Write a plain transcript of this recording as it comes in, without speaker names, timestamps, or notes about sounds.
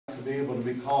to be able to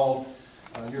be called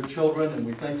your children, and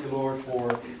we thank you, Lord,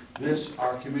 for this,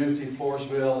 our community,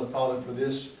 Floresville, and Father, for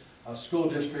this school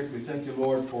district. We thank you,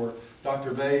 Lord, for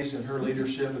Dr. Bays and her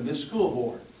leadership, and this school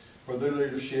board for their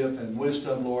leadership and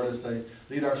wisdom, Lord, as they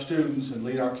lead our students and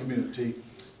lead our community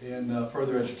in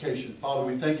further education. Father,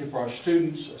 we thank you for our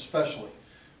students especially.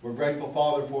 We're grateful,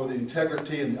 Father, for the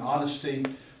integrity and the honesty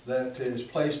that is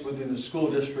placed within the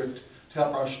school district to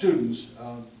help our students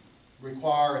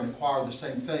require and acquire the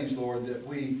same things, Lord, that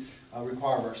we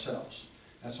require of ourselves.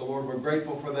 And so, Lord, we're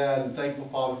grateful for that and thankful,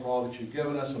 Father, for all that you've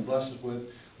given us and blessed us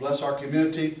with. Bless our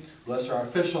community, bless our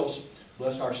officials,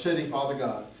 bless our city, Father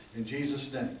God. In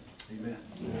Jesus' name, amen.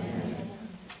 Amen.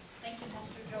 Thank you,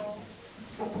 Pastor Joel.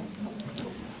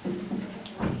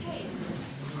 Okay,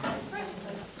 Ms. Brooks.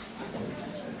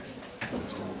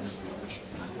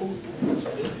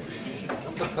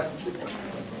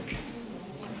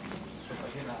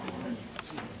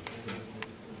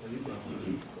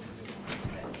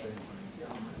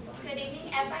 Good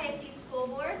evening, FISD School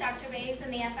Board, Dr. Bays,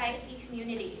 and the FISD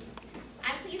community.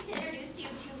 I'm pleased to introduce to you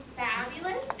two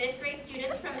fabulous 5th grade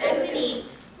students from F&E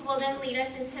who will then lead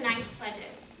us in tonight's pledges.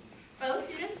 Both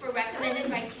students were recommended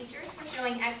by teachers for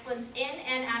showing excellence in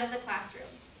and out of the classroom.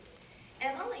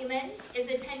 Emma Lehman is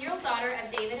the 10-year-old daughter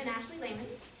of David and Ashley Lehman.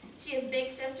 She is big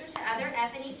sister to other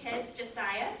F&E kids,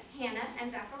 Josiah, Hannah,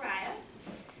 and Zachariah.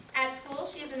 At school,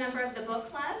 she is a member of the book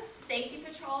club, safety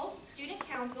patrol, student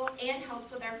council, and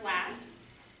helps with our flags.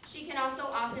 She can also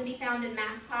often be found in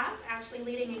math class, actually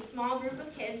leading a small group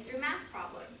of kids through math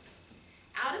problems.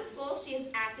 Out of school, she is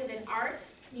active in art,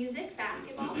 music,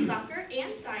 basketball, soccer,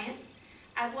 and science,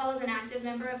 as well as an active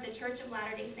member of the Church of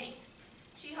Latter-day Saints.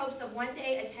 She hopes to one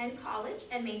day attend college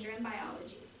and major in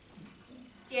biology.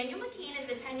 Daniel McKean is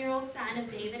the 10-year-old son of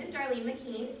David and Darlene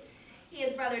McKean. He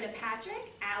is brother to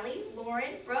Patrick, Allie,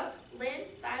 Lauren, Brooke, Lynn,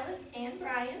 Silas, and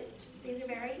Brian. These are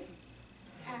very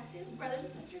active brothers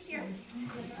and sisters here.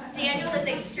 Daniel is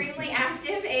extremely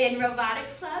active in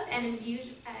robotics club and is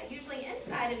usually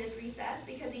inside in his recess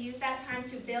because he used that time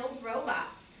to build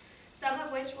robots, some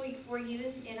of which were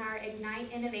used in our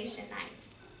Ignite Innovation Night.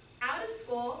 Out of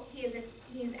school, he is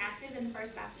active in the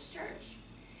First Baptist Church.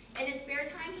 In his spare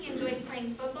time, he enjoys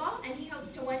playing football, and he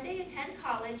hopes to one day attend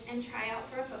college and try out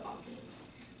for a football team.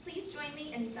 Please join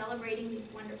me in celebrating these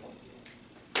wonderful students.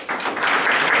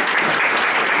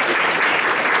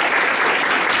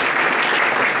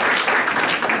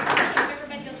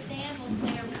 Everybody go stand. We'll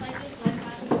say our pledges led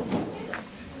by the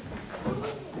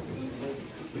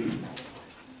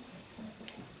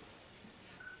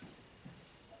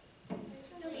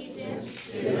Allegiance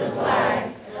to the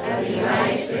flag of the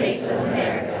United States of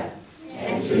America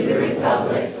and to the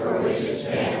republic for which it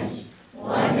stands,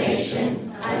 one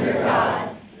nation, under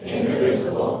God,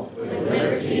 indivisible, with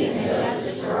liberty and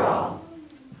justice for all.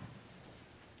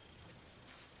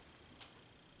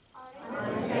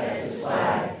 On Texas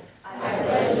flag, I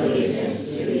pledge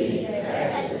allegiance to thee,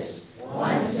 Texas,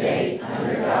 one state,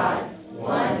 under God,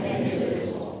 one and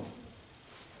indivisible.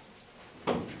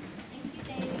 Thank you,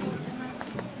 David.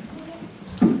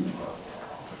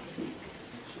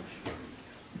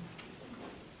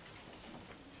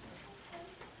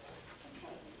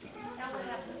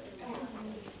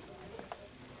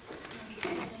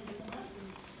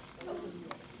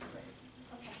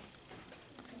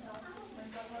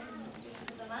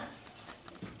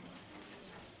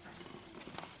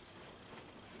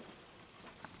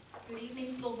 Good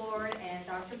evening, School Board and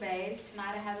Dr. Bays.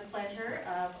 Tonight I have the pleasure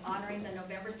of honoring the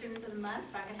November Students of the Month.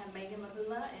 If I can have Megan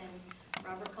Mahula and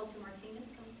Robert Colton Martinez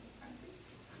come to the front,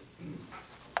 please.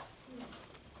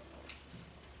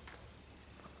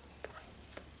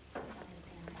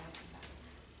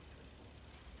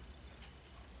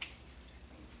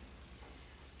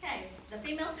 Okay, the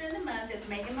female student of the month is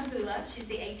Megan Mahula. She's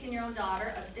the 18-year-old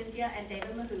daughter of Cynthia and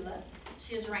David Mahula.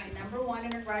 She is ranked number 1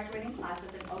 in her graduating class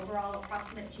with an overall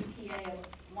approximate GPA of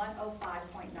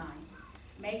 105.9.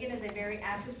 Megan is a very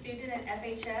active student at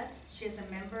FHS. She is a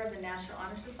member of the National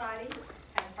Honor Society,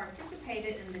 has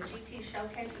participated in the GT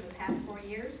Showcase for the past 4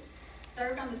 years,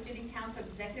 served on the Student Council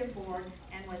Executive Board,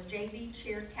 and was JV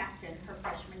cheer captain her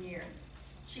freshman year.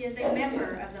 She is a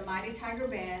member of the Mighty Tiger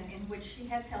Band, in which she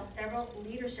has held several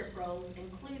leadership roles,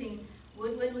 including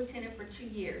Woodwind Lieutenant for 2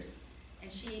 years.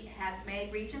 And she has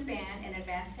made region band and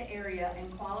advanced to area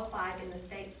and qualified in the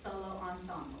state solo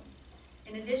ensemble.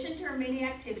 In addition to her many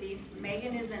activities,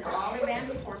 Megan is in all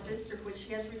advanced courses through which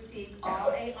she has received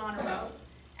all A honor roll,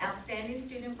 outstanding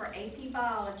student for AP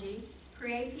Biology,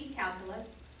 Pre-AP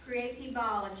Calculus, Pre-AP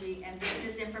Biology, and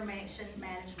Business Information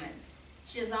Management.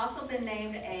 She has also been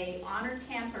named a honor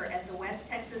camper at the West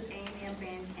Texas A&M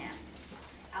Band Camp.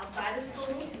 Outside of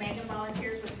school, Megan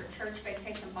volunteers with her church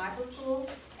Vacation Bible School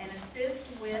and assists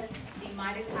with the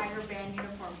Mighty Tiger Band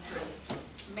uniform crew.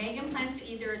 Megan plans to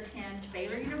either attend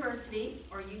Baylor University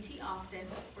or UT Austin,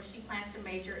 where she plans to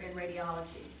major in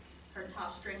radiology. Her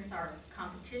top strengths are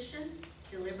competition,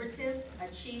 deliberative,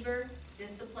 achiever,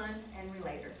 discipline, and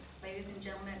relator. Ladies and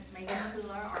gentlemen, Megan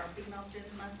MAH00116, our Female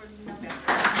Student Month for November.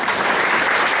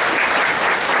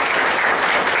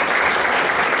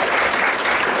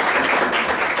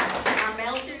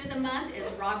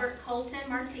 Robert Colton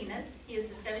Martinez. He is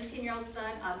the 17-year-old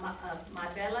son of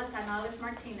Madela Canales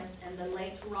Martinez and the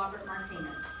late Robert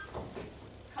Martinez.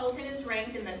 Colton is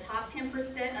ranked in the top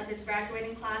 10% of his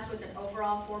graduating class with an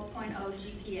overall 4.0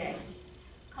 GPA.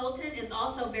 Colton is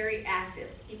also very active.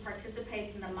 He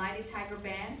participates in the Mighty Tiger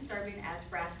Band, serving as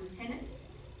brass lieutenant.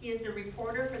 He is the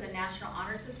reporter for the National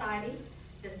Honor Society,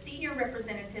 the senior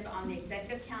representative on the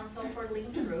Executive Council for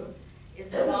Lean Crew,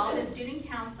 is involved in Student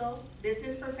Council,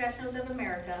 Business Professionals of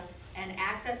America, and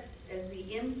acts as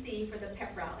the MC for the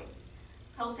pep rallies.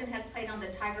 Colton has played on the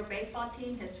Tiger baseball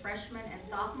team his freshman and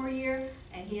sophomore year,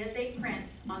 and he is a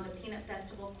prince on the Peanut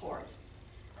Festival court.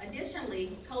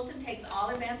 Additionally, Colton takes all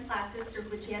advanced classes through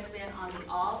which he has been on the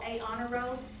All A Honor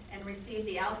Roll and received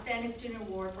the Outstanding Student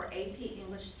Award for AP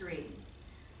English 3.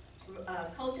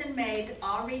 Colton made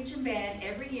all-region band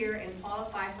every year and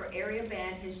qualified for area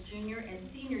band his junior and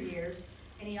senior years,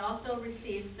 and he also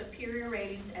received superior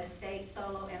ratings at state,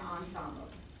 solo, and ensemble.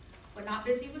 When not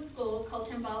busy with school,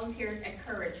 Colton volunteers at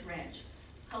Courage Ranch.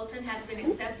 Colton has been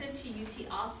accepted to UT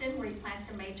Austin, where he plans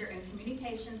to major in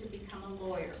communications and become a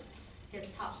lawyer.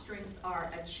 His top strengths are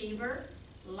achiever,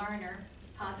 learner,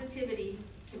 positivity,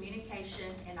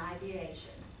 communication, and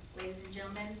ideation. Ladies and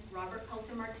gentlemen, Robert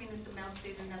Colton Martinez, the Male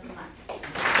Student of the Month.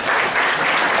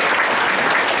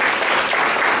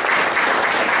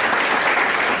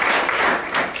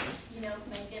 You know,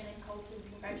 Megan and Colton,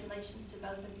 congratulations to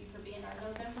both of you for being our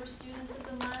November Students of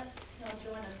the Month. You'll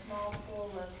join a small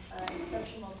pool of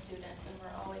exceptional students, and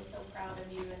we're always so proud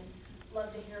of you and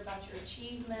love to hear about your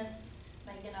achievements.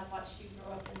 Megan, I've watched you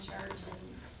grow up in church and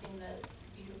seen the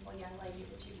beautiful young lady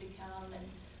that you've become. And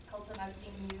Colton, I've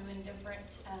seen you in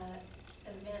different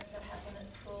events that happen at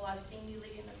school. I've seen you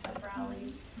leading the pep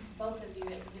rallies. Both of you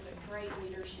exhibit great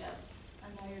leadership. I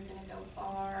know you're going to go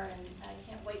far, and I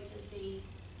can't wait to see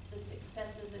the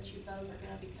successes that you both are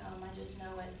going to become. I just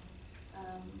know it.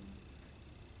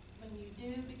 When you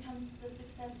do become the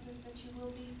successes that you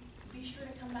will be sure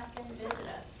to come back and visit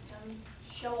us. Come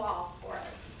show off for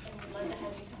us, and we'd love to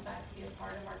have you come back and be a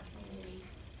part of our community.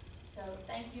 So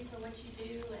thank you for what you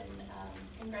do, and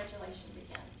congratulations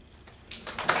again.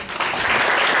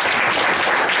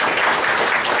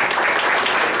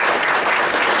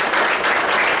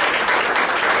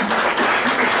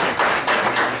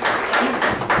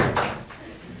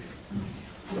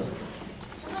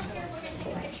 Come up here, we're going to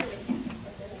take a picture with you.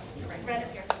 Right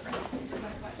up here, friends.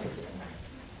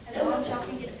 And then all y'all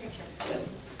can get a picture.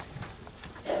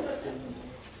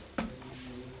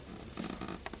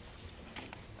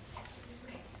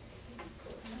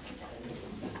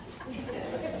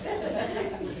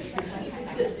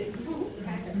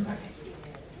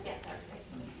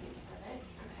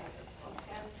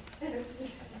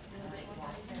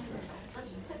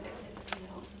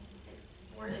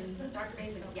 Dr.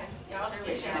 Bays, yeah, y'all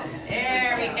switch out.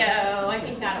 There we go. I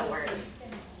think that'll work.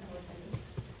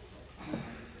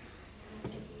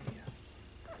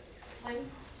 One,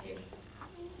 two.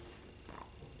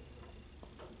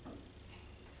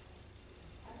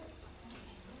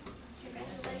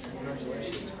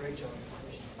 Congratulations, great job.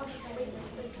 Okay, so wait, let's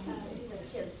do the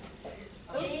kids.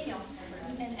 Daniel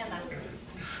and Emma.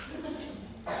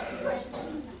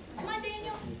 Come on,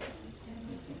 Daniel.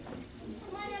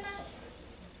 Come on, Emma.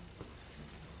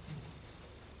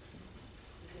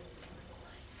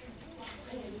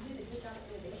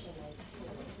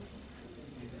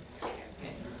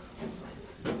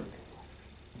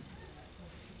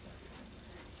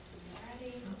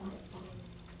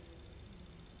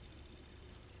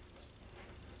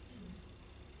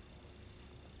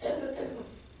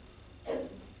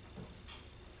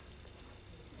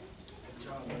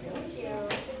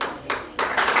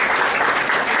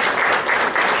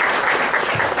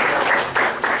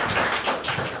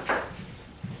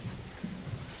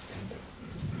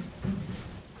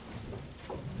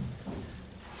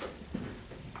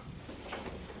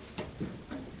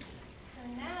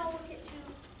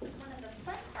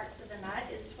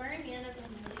 Swearing in of the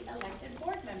newly elected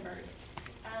board members.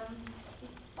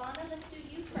 Bonner, let's do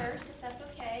you first, if that's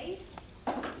okay.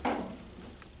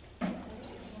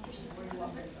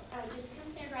 Just come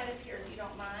stand right up here if you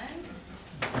don't mind.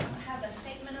 I have a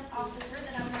statement of officer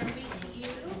that I'm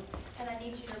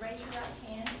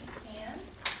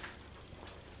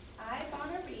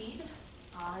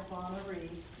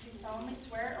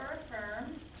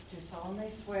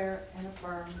swear and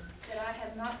affirm, that I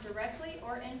have not directly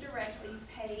or indirectly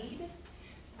paid,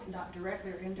 not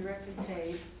directly or indirectly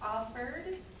paid,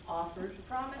 offered, offered,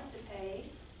 promised to pay,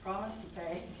 promised to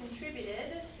pay,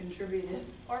 contributed, contributed,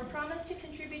 or promised to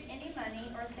contribute any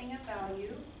money or thing of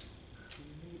value,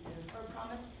 or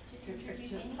promised to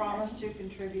contribute any promise money, to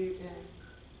contribute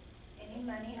any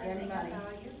money or any thing of money.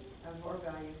 value, of or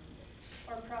value,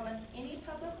 or promised any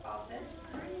public office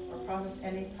or promised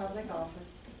any public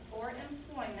office or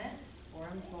employment or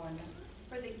employment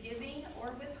for the giving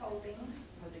or withholding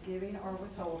for the giving or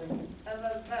withholding of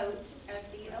a vote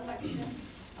at the election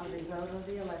of the vote of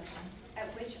the election, at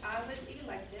which I was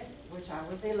elected, which I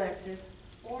was elected,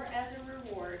 or as a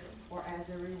reward or as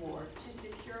a reward to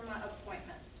secure my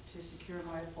appointment, to secure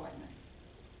my appointment,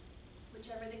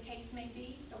 whichever the case may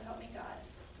be, so help me God.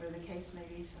 where the case may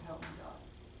be, so help me God.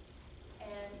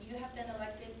 And you have been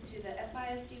elected to the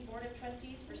FISD Board of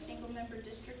Trustees for Single Member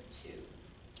District 2.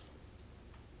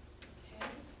 Okay.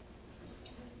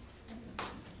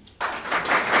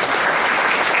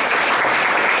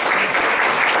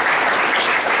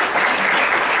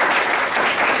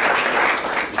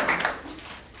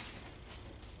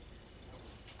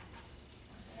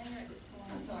 Sandra at this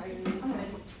point. Sorry.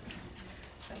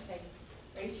 Okay,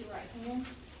 raise your right hand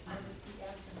and repeat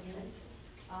after me.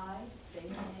 I, say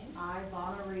your name, I,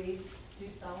 Vonna Reed, do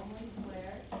solemnly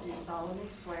swear do solemnly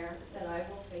swear that I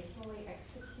will faithfully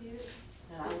execute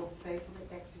that I will faithfully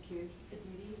execute the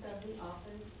duties of the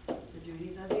office the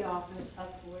duties of the office of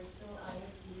Floresville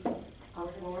ISD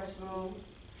of Board of Floresville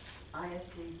Trustees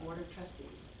ISD Board of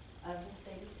Trustees of the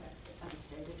state of Texas, of the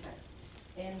state of Texas,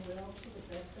 and will to the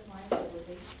best of my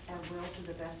ability and will to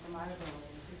the best of my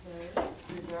ability preserve,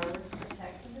 preserve,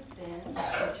 protect, and defend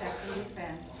protect, and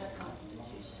defend the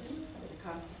Constitution the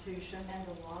Constitution and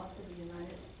the laws of the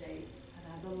United States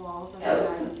and the laws of the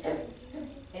United States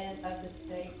and of the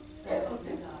state, so help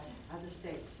me God. of the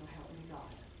state, so help me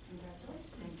God.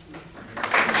 Congratulations. Thank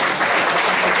you.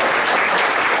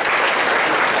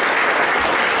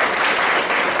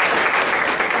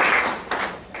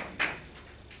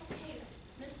 Okay,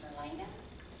 Mr. Langen?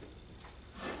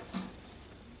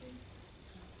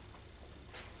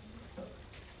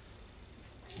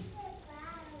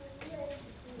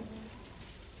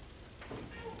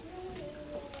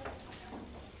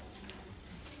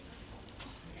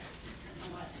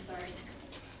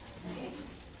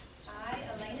 I,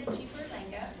 Elena G.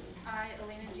 Berlinga, I,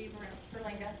 Elena G.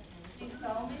 Berlinga, do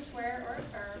solemnly swear or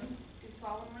affirm do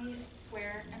solemnly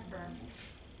swear and affirm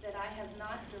that I have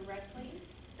not directly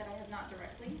that I have not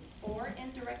directly or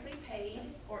indirectly paid,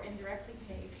 or indirectly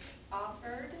paid,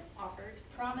 offered, offered,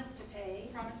 promised to pay,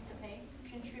 promised to pay,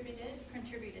 contributed,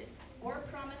 contributed, or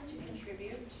promised to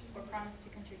contribute or promised to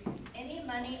contribute any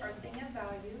money or thing of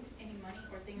value, any money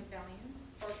or thing of value,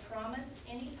 or promised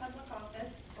any public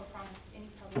office or promised any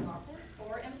public office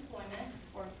or employment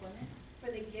or employment for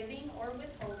the giving or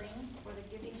withholding for the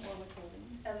giving or withholding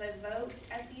of a vote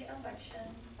at the election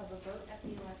of a vote at the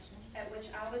election at which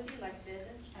I was elected,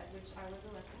 at which I was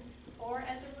elected, or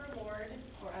as a reward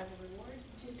or as a reward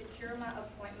to secure my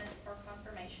appointment or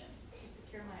confirmation. to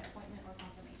secure my appointment or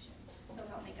confirmation. So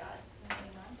help me God. So help me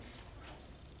God.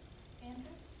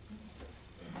 Andrew?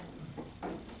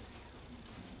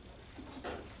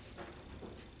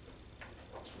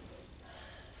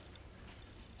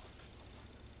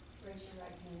 Raise your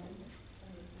right hand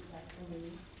and repeat after me.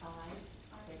 I,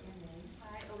 state your name,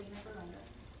 I, Elena Berlinga,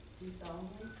 do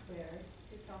solemnly swear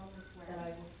do solemnly swear that I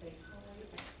will faithfully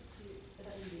execute the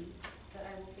duties that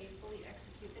I will faithfully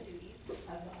execute the duties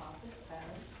of the office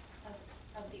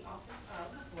of the office of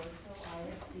Floresville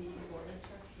ISD Board of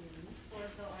Trustees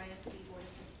Floresville ISD Board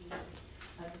of Trustees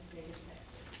of the state of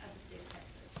Texas, of the state of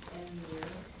Texas, and will,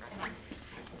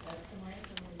 to the best of my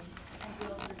ability, and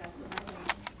will to the best of my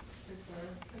ability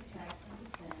preserve, protect, and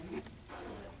defend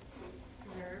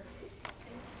preserve,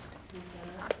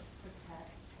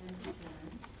 protect, and defend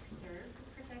preserve,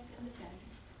 protect, and defend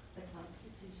the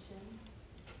Constitution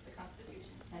the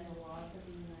Constitution and the laws of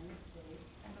the United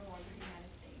States and the laws of the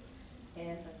United States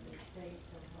and of the state,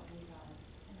 so help me God.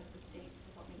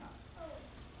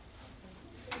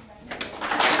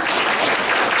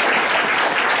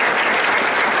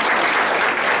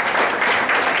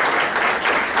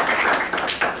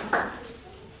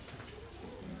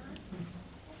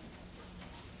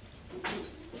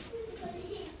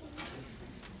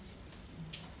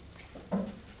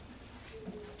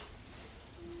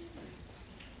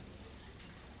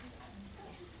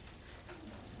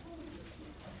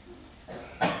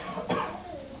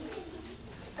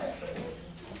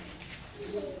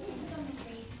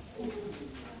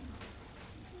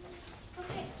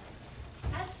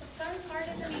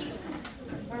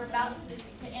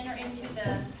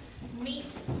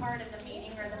 part of the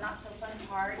meeting, or the not so fun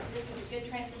part. This is a good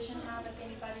transition time if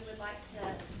anybody would like to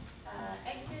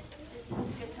exit. This is a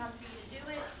good time for you to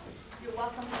do it. You're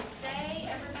welcome to stay,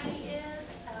 everybody is,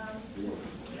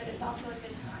 but it's also a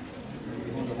good time.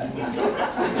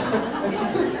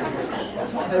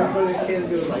 Everybody can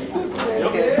do it like,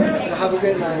 okay, have a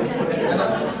good night.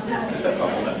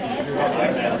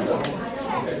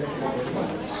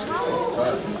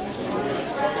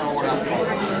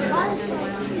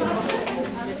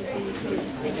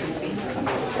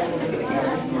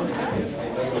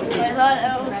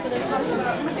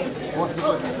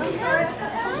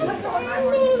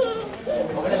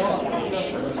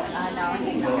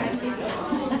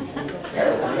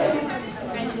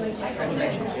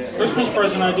 Christmas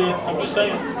present I did, I'm just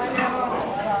saying.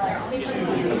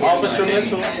 Officer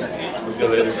Mitchell. We'll see you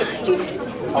later.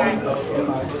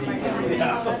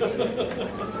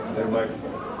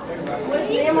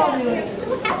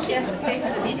 She has to stay for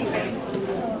the meeting, baby.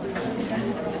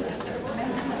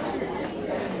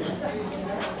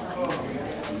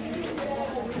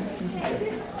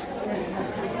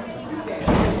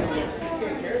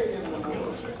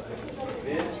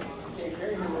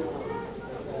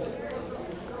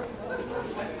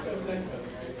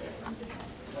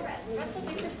 Russell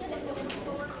Dickerson, if you'll come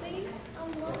forward, please.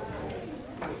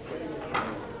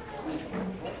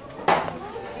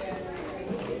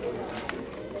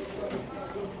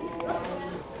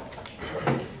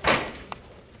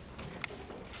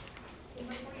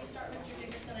 Before you start, Mr.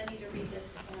 Dickerson, I need to read this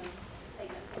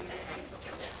statement for you.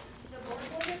 The board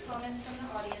will hear comments from the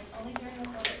audience only during the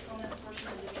public comment portion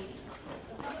of the meeting.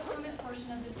 The public comment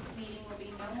portion of the meeting will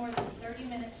be no more than 30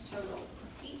 minutes total.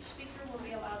 Each speaker will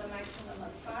be allowed a maximum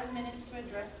of 5 minutes to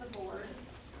address the board.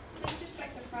 Please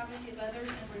respect the privacy of others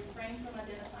and refrain from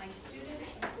identifying students,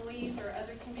 employees, or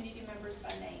other community members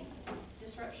by name.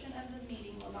 Disruption of the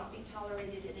meeting will not be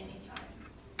tolerated at any time.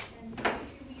 And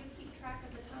Secretary, will you keep track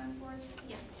of the time for us?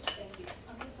 Yes. Thank you.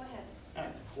 Okay, go ahead. All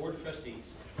right, Board of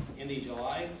Trustees, in the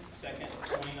July 2nd,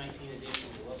 2019 edition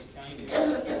of the Wilson County News,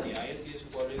 the ISD is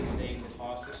quoted as saying the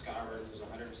cost of Skyward was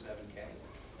 $107K.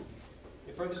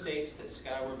 It further states that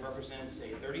Skyward represents a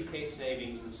 $30K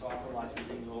savings in software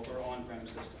licensing over on-prem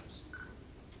systems.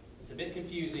 It's a bit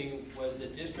confusing. Was the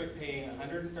district paying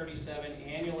 $137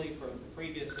 annually for the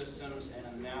previous systems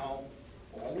and now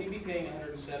will only be paying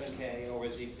 $107K, or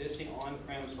was the existing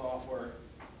on-prem software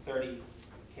 $30K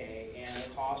and the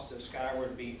cost of Skyward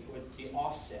would be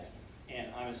offset?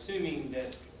 And I'm assuming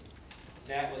that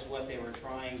that was what they were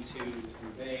trying to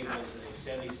convey, was a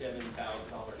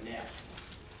 $77,000 net.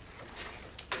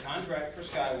 The contract for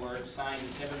Skyward, signed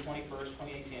December 21st,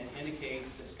 2018,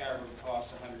 indicates that Skyward would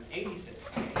cost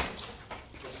 $186K.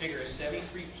 This figure is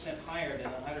 73% higher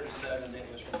than the $107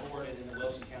 that was reported in the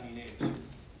Wilson County News.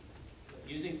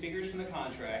 Using figures from the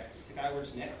contract,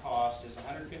 Skyward's net cost is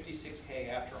 $156K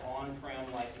after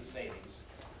on-prem license savings.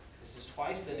 This is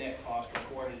twice the net cost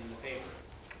reported in the paper.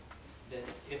 That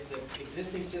if the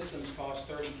existing systems cost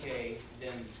 $30K,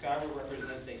 then Skyward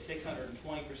represents a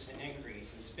 620%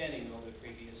 increase in spending over the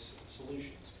previous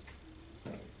solutions.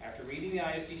 After reading the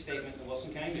ISD statement in the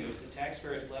Wilson County News, the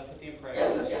taxpayer is left with the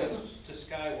impression that switch to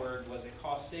Skyward was a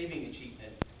cost-saving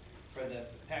achievement for the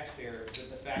taxpayer, but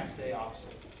the facts say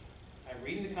opposite. By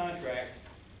reading the contract,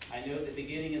 I know that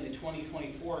beginning in the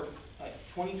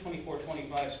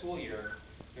 2024-25 school year,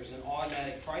 there's an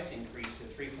automatic price increase of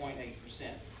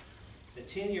 3.8%. The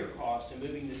 10-year cost of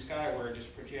moving to Skyward is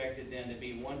projected then to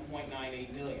be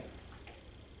 $1.98 million.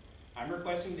 I'm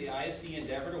requesting the ISD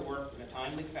endeavor to work in a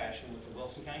timely fashion with the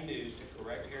Wilson County News to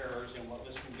correct errors in what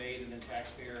was conveyed to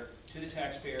the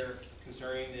taxpayer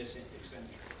concerning this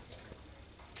expenditure.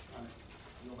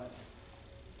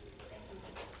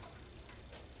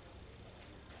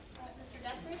 Mr.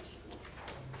 Dethridge?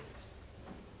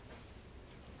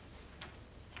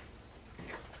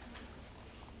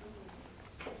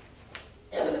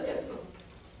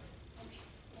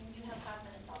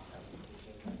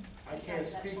 I can't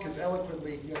speak as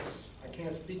eloquently, yes, I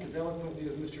can't speak as eloquently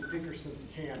as Mr. Dickerson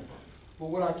can. But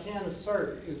what I can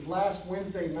assert is last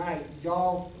Wednesday night,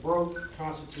 y'all broke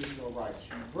constitutional rights.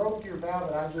 You broke your vow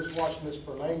that I just watched Ms.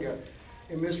 Berlanga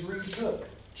and Ms. Reed took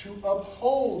to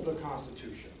uphold the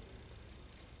Constitution.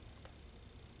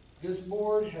 This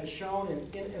board has shown an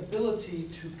inability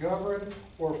to govern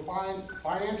or find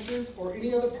finances or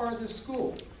any other part of this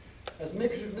school. As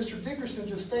Mr. Dickerson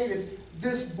just stated,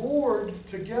 this board,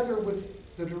 together with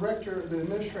the director, the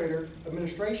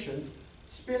administration,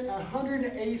 spent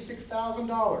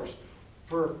 $186,000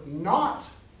 for not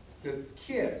the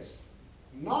kids,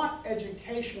 not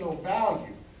educational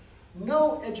value,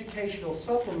 No educational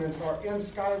supplements are in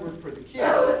Skyward for the kids.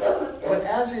 But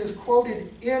as it is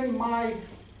quoted in my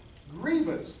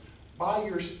grievance by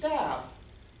your staff,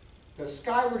 that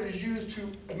Skyward is used to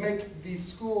make the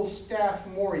school staff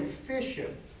more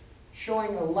efficient,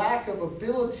 showing a lack of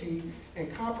ability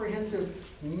and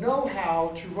comprehensive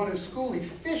know-how to run a school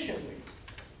efficiently.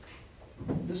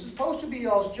 This is supposed to be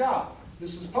y'all's job.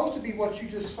 This is supposed to be what you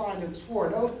just signed and swore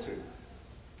an oath to.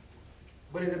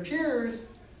 But it appears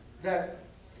that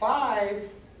 5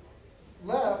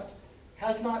 left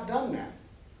has not done that.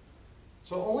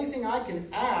 So only thing I can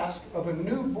ask of the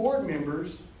new board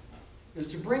members is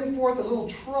to bring forth a little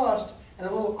trust and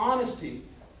a little honesty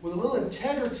with a little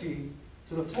integrity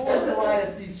to the Floresville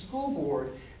ISD School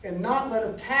Board and not let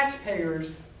the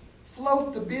taxpayers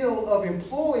float the bill of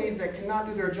employees that cannot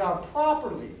do their job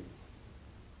properly,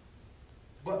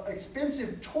 but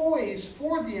expensive toys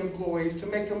for the employees to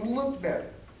make them look better,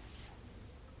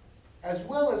 as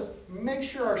well as make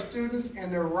sure our students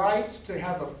and their rights to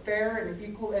have a fair and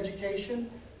equal education,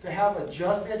 to have a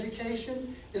just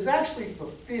education, is actually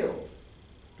fulfilled.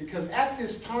 Because at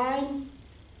this time,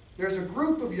 there's a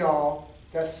group of y'all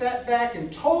that sat back in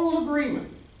total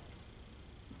agreement.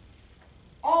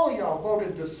 All of y'all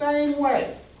voted the same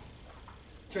way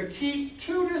to keep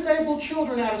 2 disabled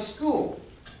children out of school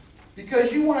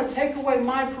because you want to take away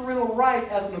my parental right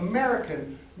as an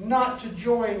American not to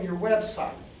join your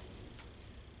website.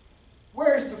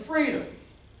 Where's the freedom?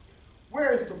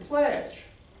 Where's the pledge?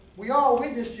 We all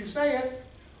witnessed you say it.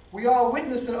 We all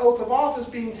witnessed an oath of office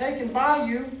being taken by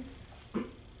you.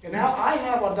 And now I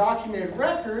have a documented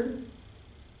record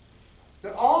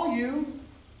that all you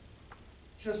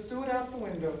just threw it out the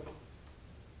window,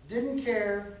 didn't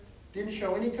care, didn't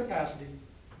show any capacity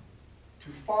to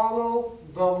follow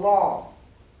the law,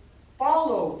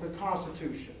 follow the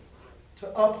Constitution, to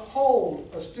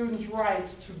uphold a student's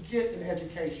rights to get an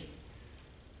education.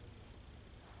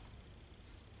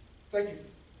 Thank you.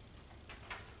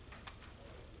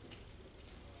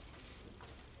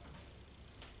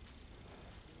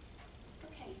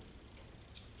 Okay.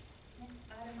 Next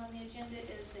item on the agenda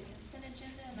is the consent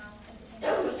agenda, and I'll entertain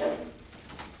a motion.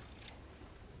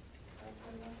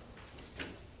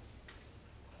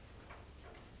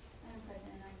 Madam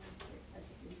President, I move to accept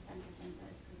the consent agenda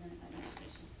as presented by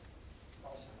administration.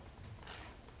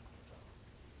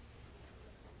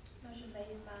 Motion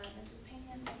made by Mrs.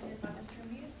 Pena, seconded by Mr.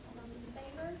 Muth. All those in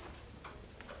favor?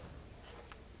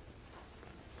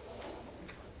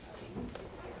 Okay, 6-0.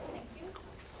 Thank you.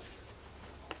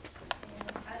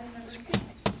 And item number 6.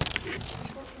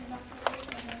 Report from Dr.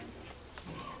 Wade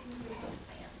on the books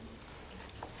plan.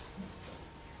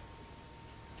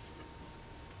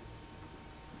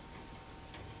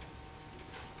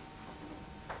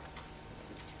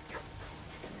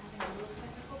 Having a little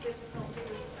technical difficulty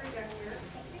with the projector.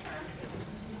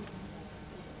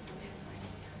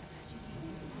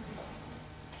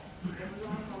 It was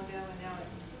on hold down and now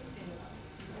it's spinning.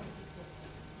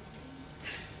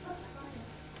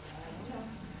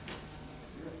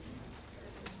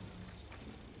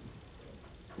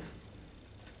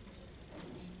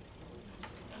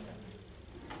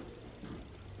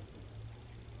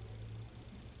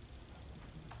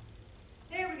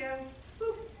 There we go.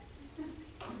 Whew.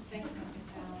 Thank you, Mr.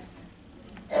 Powell.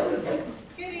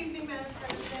 Good evening, Madam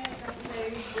President, Dr.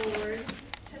 Davis, Board.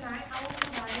 Tonight, I will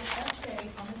provide an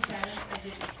update on the status of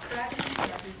the strategy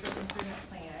for our district improvement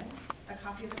plan. A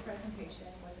copy of the presentation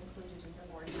was included in your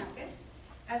board packet.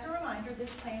 As a reminder,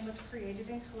 this plan was created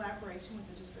in collaboration with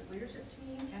the district leadership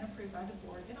team and approved by the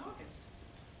board in August.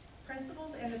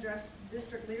 Principals and the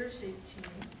district leadership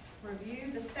team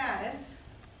review the status.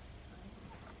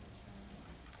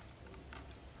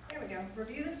 There we go.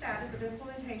 Review the status of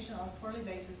implementation on a quarterly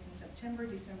basis in September,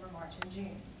 December, March, and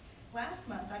June. Last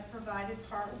month, I provided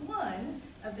part 1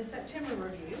 of the September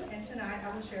review, and tonight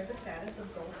I will share the status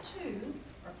of goal 2,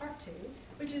 or part 2,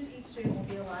 which is each student will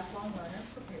be a lifelong learner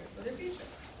prepared for their future.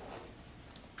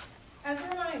 As a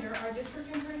reminder, our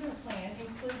district improvement plan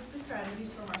includes the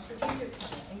strategies from our strategic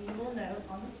plan, and you will note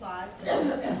on the slide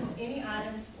any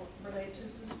items related to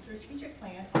the strategic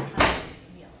plan are highlighted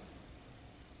in yellow.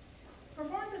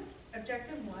 Performance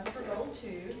objective 1 for goal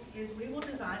 2 is we will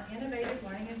design innovative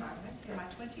learning environments, and by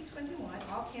 2021,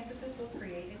 all campuses will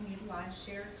create and utilize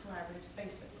shared collaborative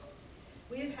spaces.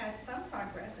 We have had some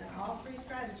progress in all 3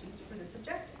 strategies for this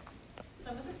objective.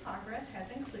 Some of the progress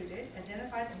has included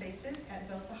identified spaces at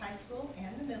both the high school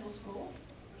and the middle school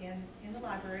in the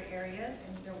library areas,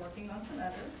 and they're working on some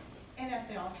others. And at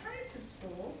the alternative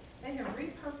school, they have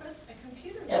repurposed a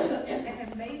computer lab and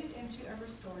have made it into a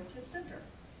restorative center.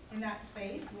 In that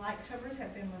space, light covers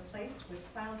have been replaced with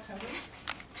cloud covers.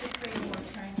 to create a more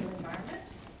tranquil environment,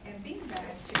 and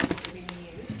beanbag chairs are being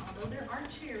used, although there are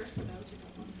chairs for those who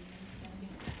don't want to be in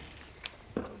beanbag.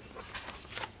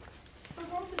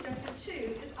 Performance objective 2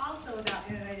 is also about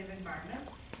innovative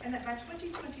environments, and that by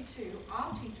 2022,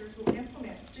 all teachers will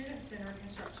implement student-centered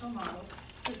instructional models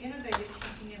through innovative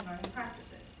teaching and learning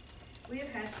practices. We have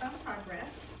had some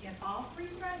progress in all 3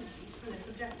 strategies for this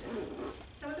objective.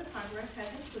 Some of the progress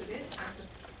has included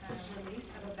the release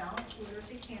of a balanced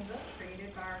literacy handbook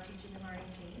created by our teaching and learning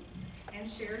team and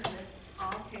shared with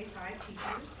all K-5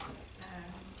 teachers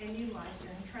and utilized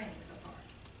during training so far.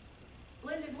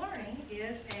 Blended learning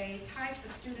is a type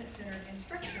of student-centered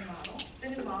instruction model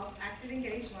that involves active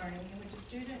engaged learning in which a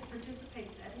student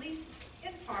participates at least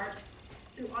in part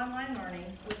through online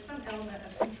learning with some element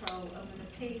of control over the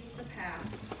pace, the path,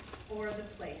 or the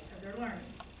place of their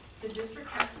learning. The district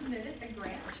has submitted a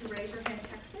grant to Raise Your Hand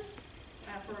Texas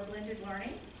for a blended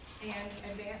learning and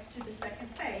advanced to the second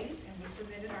phase, and we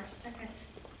submitted our second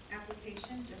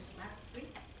application just last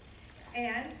week.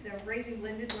 And the Raising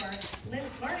Blended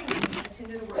Learning team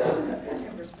attended a workshop in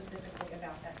September specifically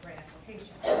about that grant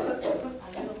application. I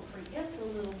will preempt a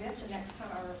little bit the next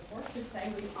time I report to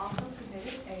say we also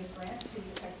submitted a grant to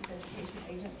the Texas Education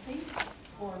Agency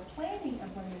for planning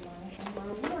of blended learning, and were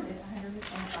awarded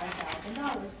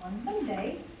 $125,000 on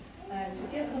Monday to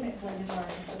implement blended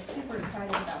learning. So super excited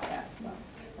about that as well.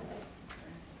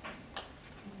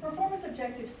 Performance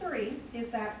objective 3 is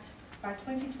that by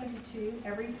 2022,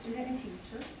 every student and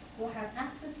teacher will have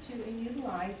access to and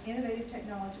utilize innovative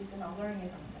technologies in all learning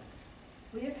environments.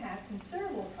 We have had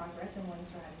considerable progress in one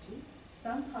strategy,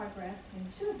 some progress in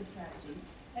 2 of the strategies,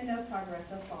 and no progress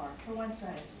so far for one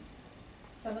strategy.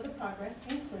 Some of the progress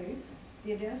includes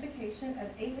the identification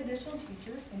of 8 additional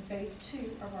teachers in phase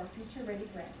 2 of our Future Ready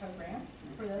grant program,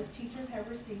 where those teachers have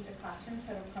received a classroom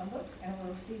set of Chromebooks and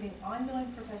were receiving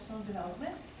ongoing professional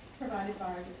development provided by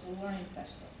our digital learning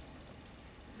specialist.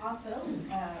 Also,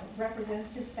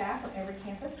 representative staff from every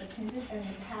campus attended an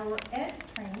Empower Ed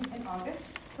training in August,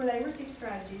 where they received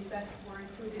strategies that were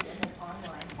included in an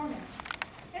online format.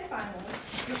 And finally,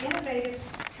 the Innovative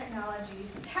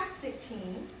Technologies Tactic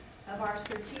Team of our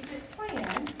strategic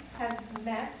plan have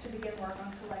met to begin work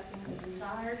on collecting the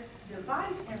desired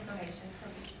device information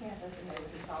from each campus, and they will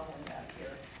be following up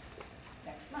here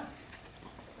next month.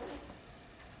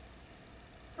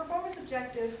 Performance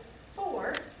objective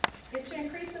 4 is to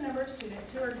increase the number of students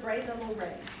who are grade level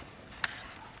ready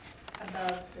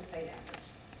above the state average.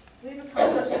 We've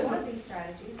accomplished one of these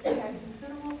strategies and had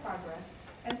considerable progress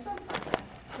and some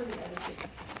progress for the other 2.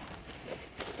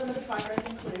 Some of the progress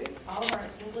includes all of our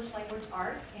English language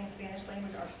arts and Spanish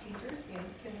language arts teachers in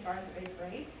kindergarten through 8th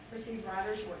grade received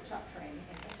writers workshop training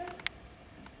in September.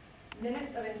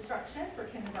 Minutes of instruction for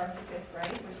kindergarten through 5th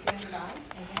grade were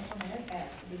standardized and implemented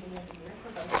at the beginning of the year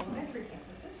for both elementary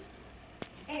campuses.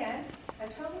 And a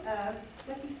total of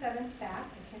 27 staff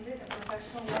attended a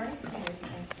professional learning community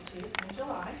institute in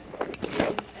July, in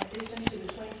addition to the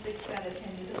 26 that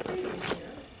attended the previous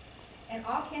year. And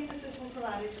all campuses were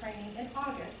provided training in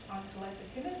August on collective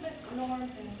commitments,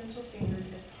 norms, and essential standards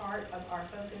as part of our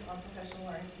focus on professional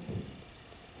learning communities.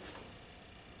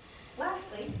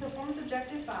 Lastly, performance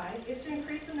objective 5 is to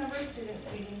increase the number of students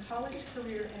meeting college,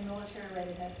 career, and military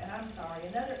readiness, and I'm sorry,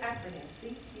 another acronym,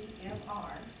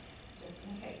 CCMR, just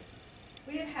in case.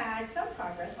 We have had some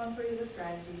progress on 3 of the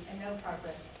strategies and no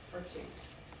progress for 2.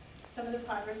 Some of the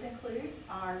progress includes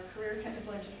our career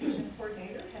technical education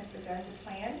coordinator has begun to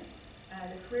plan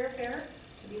the career fair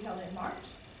to be held in March.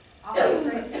 All 8th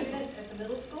grade students at the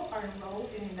middle school are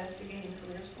enrolled in Investigating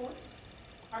Careers course.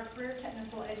 Our career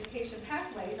technical education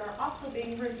pathways are also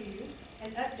being reviewed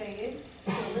and updated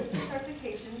to a list of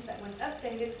certifications that was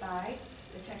updated by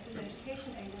the Texas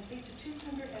Education Agency to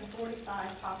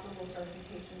 245 possible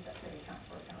certifications that could account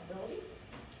for accountability.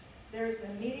 There is a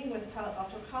meeting with Palo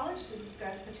Alto College to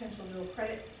discuss potential dual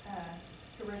credit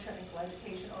career technical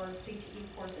education or CTE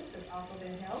courses that have also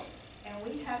been held. And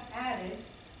we have added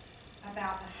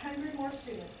about 100 more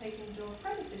students taking dual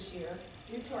credit this year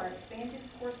due to our expanded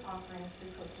course offerings through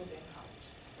Coastal Bend College.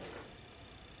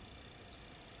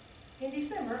 In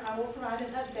December, I will provide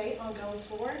an update on goals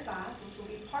 4 and 5, which will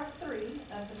be part 3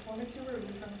 of the formative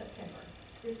review from September.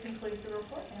 This concludes the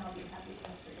report, and I'll be happy to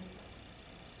answer any questions.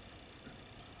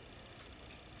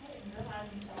 I didn't realize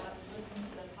until I was listening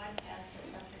to the podcast of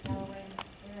Dr. Galloway's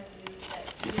interview that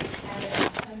he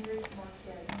added 100 more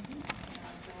kids.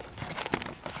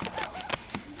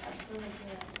 That's really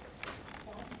good.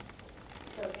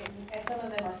 So, and some of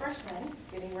them are freshmen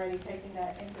getting ready, taking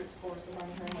that entrance course, the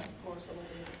learning frameworks course, so we're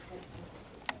going to take some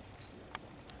courses next year as well.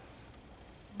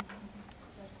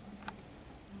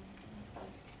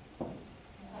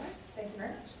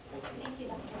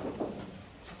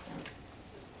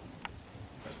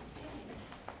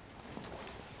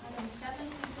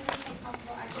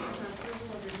 possible action for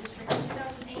approval of the district's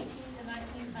 2018 to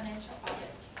 19 financial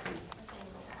audit. Ms.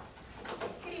 Engel.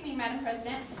 Good evening, Madam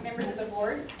President, members of the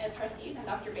Board of Trustees, and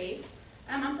Dr. Bays.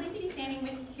 I'm pleased to be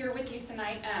standing here with you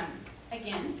tonight,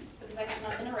 again, for the second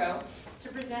month in a row, to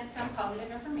present some positive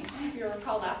information. If you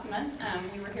recall, last month,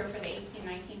 we were here for the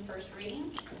 18-19 first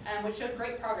reading, which showed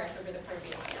great progress over the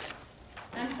previous year.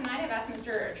 Tonight, I've asked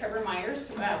Mr. Trevor Myers,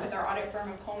 with our audit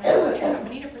firm of Coleman &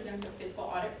 Company, to present the fiscal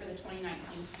audit for the 2019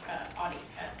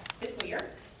 fiscal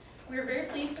year. We are very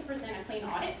pleased to present a clean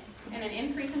audit and an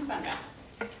increase in fund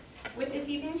balance. With this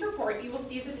evening's report, you will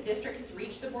see that the district has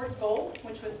reached the board's goal,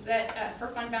 which was set for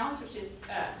fund balance, which is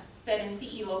set in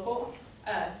CE local,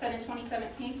 set in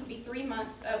 2017 to be 3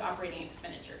 months of operating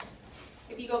expenditures.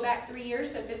 If you go back 3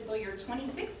 years to fiscal year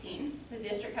 2016, the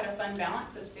district had a fund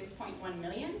balance of $6.1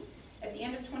 million. At the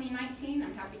end of 2019,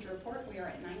 I'm happy to report we are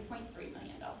at $9.3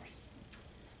 million.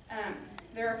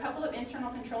 There are a couple of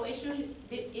internal control issues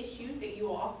that you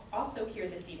will also hear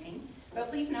this evening, but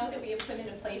please know that we have put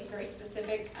into place very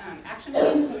specific action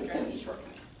plans to address these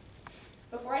shortcomings.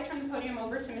 Before I turn the podium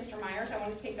over to Mr. Myers, I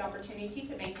want to take the opportunity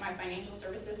to thank my financial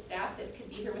services staff that could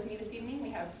be here with me this evening. We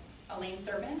have Elaine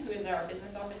Servin, who is our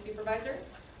business office supervisor,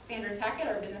 Sandra Tackett,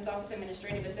 our business office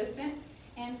administrative assistant,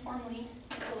 and formerly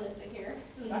Ms. Alyssa here,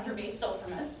 who Dr. Bay stole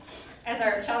from us, as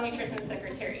our child nutrition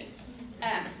secretary.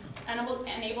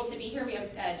 Unable to be here, we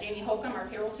have Jamie Holcomb, our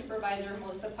payroll supervisor,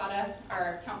 Melissa Pata,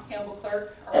 our accounts payable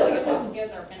clerk, Aurelia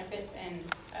Vasquez, our benefits and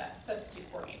substitute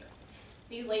coordinator.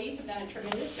 These ladies have done a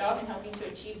tremendous job in helping to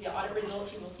achieve the audit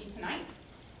results you will see tonight.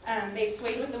 They've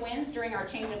swayed with the winds during our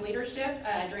change of leadership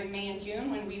during May and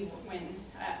June when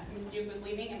Ms. Duke was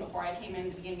leaving and before I came in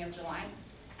at the beginning of July.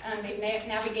 They've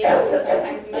navigated some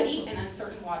sometimes muddy and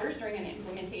uncertain waters during an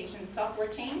implementation software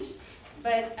change,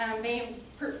 but they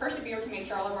persevered to make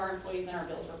sure all of our employees and our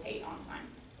bills were paid on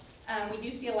time. We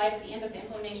do see a light at the end of the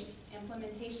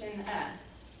implementation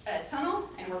tunnel,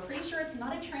 and we're pretty sure it's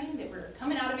not a train, that we're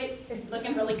coming out of it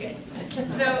looking really good.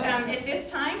 So at this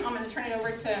time, I'm going to turn it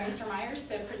over to Mr. Myers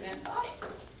to present the audit.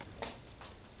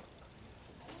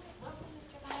 Welcome,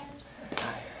 Mr. Myers.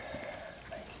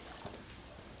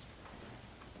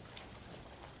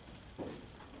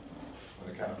 I'm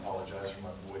going to kind of apologize for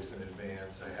my voice in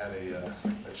advance. I had a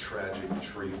tragic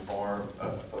tree farm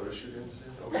photo shoot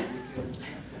incident over the weekend.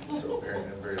 So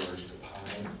apparently I'm very allergic to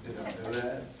pine. Did not know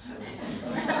that. So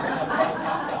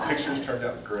pictures turned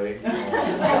out great. We'll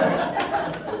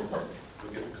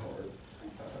get the card.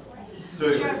 So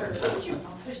anyways, I'll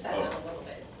push that down a little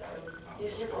bit. So I'll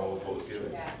scroll, post give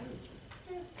it. yeah.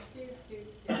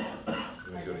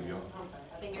 Let me go to you.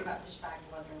 I think you're about to push back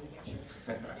while during the pictures.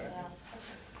 Yeah.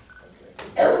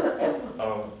 Okay.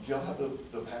 Do y'all have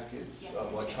the packets Yes.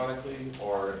 electronically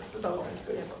or does it Both.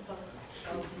 okay. Yeah.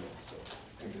 So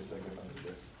give me a second. I'm going to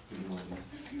give you one of these.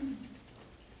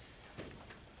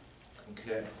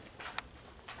 Okay.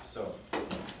 So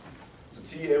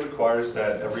TEA requires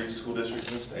that every school district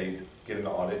in the state get an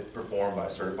audit performed by a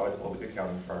certified public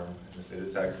accounting firm in the state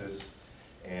of Texas,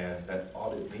 and that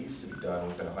audit needs to be done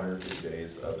within 150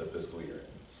 days of the fiscal year.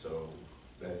 So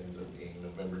that ends up being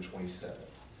November 27th.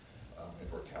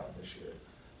 If we're counting this year.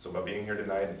 So by being here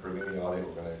tonight and approving the audit,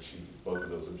 we're going to achieve both of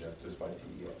those objectives by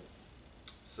TEA.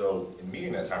 So in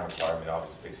meeting that time requirement,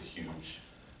 obviously takes a huge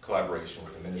collaboration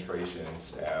with administration,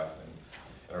 staff,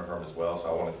 and our firm as well. So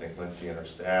I want to thank Lindsay and her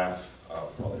staff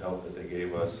for all the help that they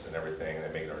gave us and everything.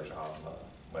 They made our job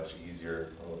much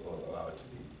easier, or allow it to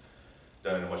be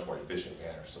done in a much more efficient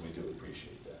manner. So we do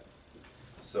appreciate that.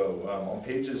 So on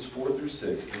pages 4 through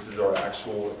 6, this is our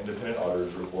actual independent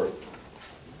auditor's report.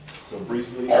 So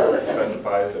briefly, it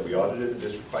specifies that we audited the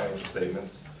district financial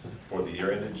statements for the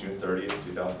year ended June 30th,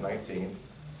 2019,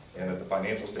 and that the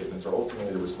financial statements are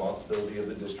ultimately the responsibility of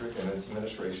the district and its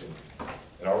administration,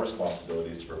 and our responsibility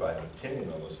is to provide an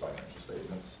opinion on those financial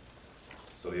statements.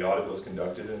 So the audit was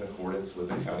conducted in accordance with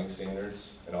accounting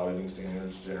standards and auditing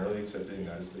standards generally accepted in the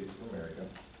United States of America.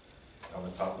 And on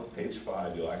the top of page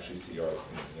 5, you'll actually see our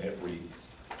opinion, and it reads,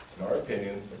 in our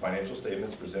opinion, the financial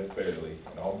statements present fairly,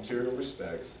 in all material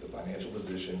respects, the financial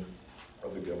position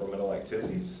of the governmental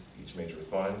activities, each major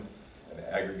fund, and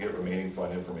the aggregate remaining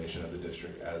fund information of the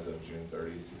district as of June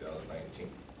 30, 2019.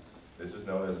 This is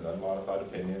known as an unmodified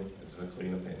opinion, it's a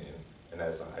clean opinion, and that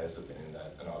is the highest opinion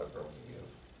that an audit firm can give.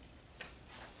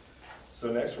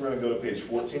 So next we're going to go to page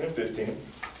 14 and 15. Give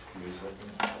me a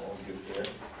second, I'll get there.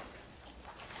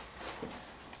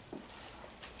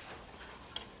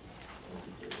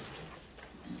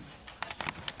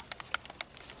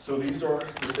 So these are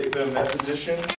the statement of net position